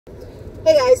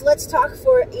Hey guys, let's talk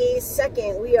for a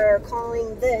second. We are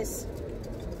calling this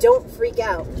Don't Freak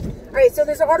Out. Alright, so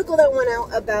there's an article that went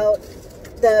out about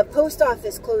the post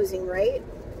office closing, right?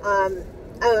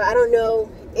 I don't know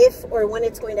if or when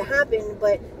it's going to happen,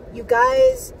 but you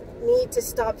guys need to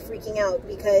stop freaking out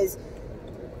because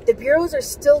the bureaus are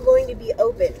still going to be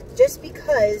open. Just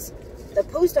because the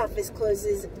post office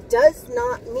closes does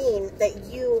not mean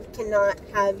that you cannot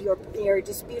have your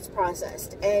disputes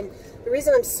processed. And the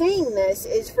reason I'm saying this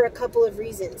is for a couple of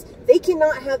reasons. They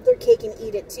cannot have their cake and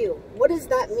eat it too. What does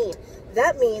that mean?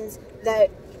 That means that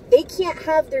they can't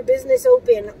have their business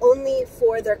open only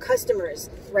for their customers,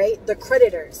 right? The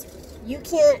creditors. You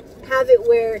can't have it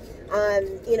where,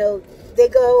 they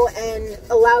go and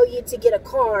allow you to get a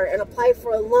car and apply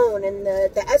for a loan and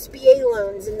the SBA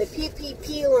loans and the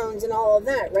PPP loans and all of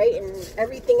that, right? And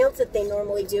everything else that they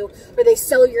normally do where they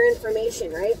sell your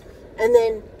information, right? And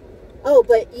then, oh,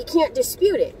 but you can't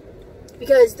dispute it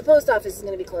because the post office is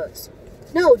going to be closed.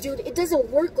 No, dude, it doesn't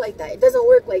work like that. It doesn't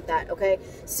work like that, okay?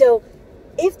 So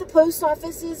if the post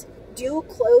offices do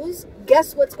close,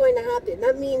 guess what's going to happen?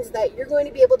 That means that you're going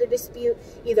to be able to dispute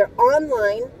either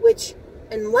online, which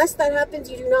unless that happens,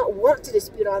 you do not want to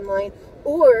dispute online,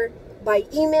 or by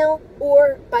email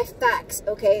or by fax,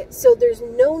 okay? So there's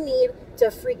no need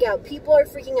to freak out. People are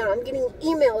freaking out. I'm getting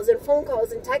emails and phone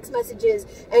calls and text messages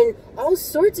and all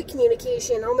sorts of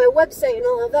communication on my website and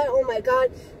all of that. Oh my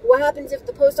God, what happens if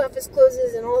the post office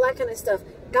closes and all that kind of stuff?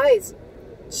 Guys,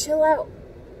 chill out.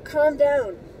 Calm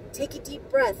down. Take a deep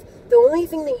breath. The only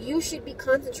thing that you should be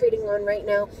concentrating on right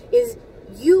now is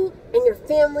you and your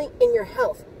family and your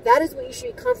health. That is what you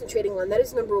should be concentrating on. That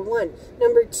is number one.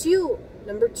 Number two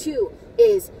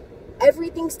is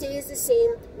everything stays the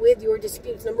same with your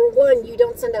disputes. Number one, you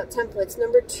don't send out templates.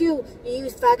 Number two, you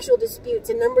use factual disputes.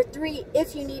 And number three,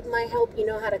 if you need my help, you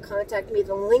know how to contact me.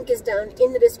 The link is down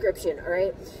in the description, all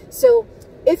right? So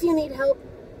if you need help,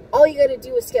 all you got to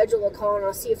do is schedule a call and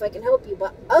I'll see if I can help you.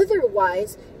 But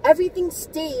otherwise, everything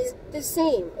stays the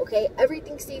same, okay?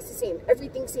 Everything stays the same.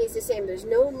 Everything stays the same. There's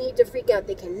no need to freak out.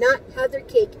 They cannot have their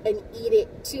cake and eat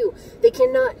it too. They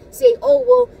cannot say, oh,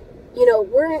 well,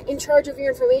 we're in charge of your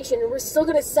information and we're still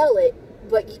going to sell it,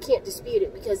 but you can't dispute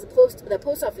it because the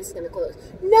post office is going to close.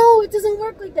 No, it doesn't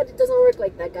work like that. It doesn't work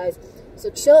like that, guys. So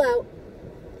chill out.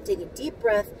 Take a deep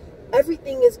breath.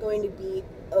 Everything is going to be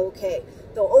okay.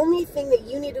 The only thing that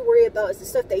you need to worry about is the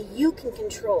stuff that you can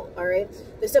control, all right?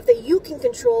 The stuff that you can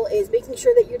control is making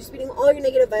sure that you're disputing all your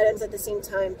negative items at the same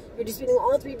time. You're disputing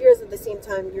all 3 bureaus at the same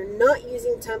time. You're not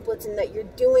using templates and that you're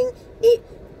doing it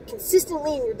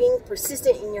consistently and you're being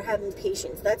persistent and you're having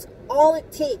patience. That's all it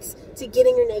takes to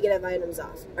getting your negative items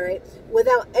off, all right?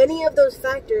 Without any of those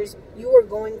factors, you are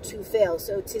going to fail.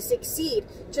 So to succeed,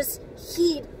 just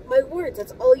heed my words.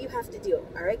 That's all you have to do.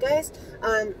 All right, guys?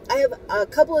 I have a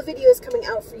couple of videos coming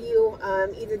out for you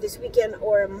either this weekend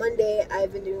or Monday.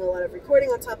 I've been doing a lot of recording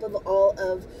on top of all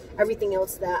of everything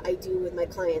else that I do with my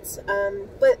clients.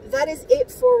 But that is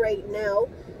it for right now.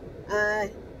 I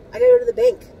gotta go to the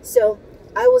bank. So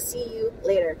I will see you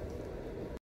later.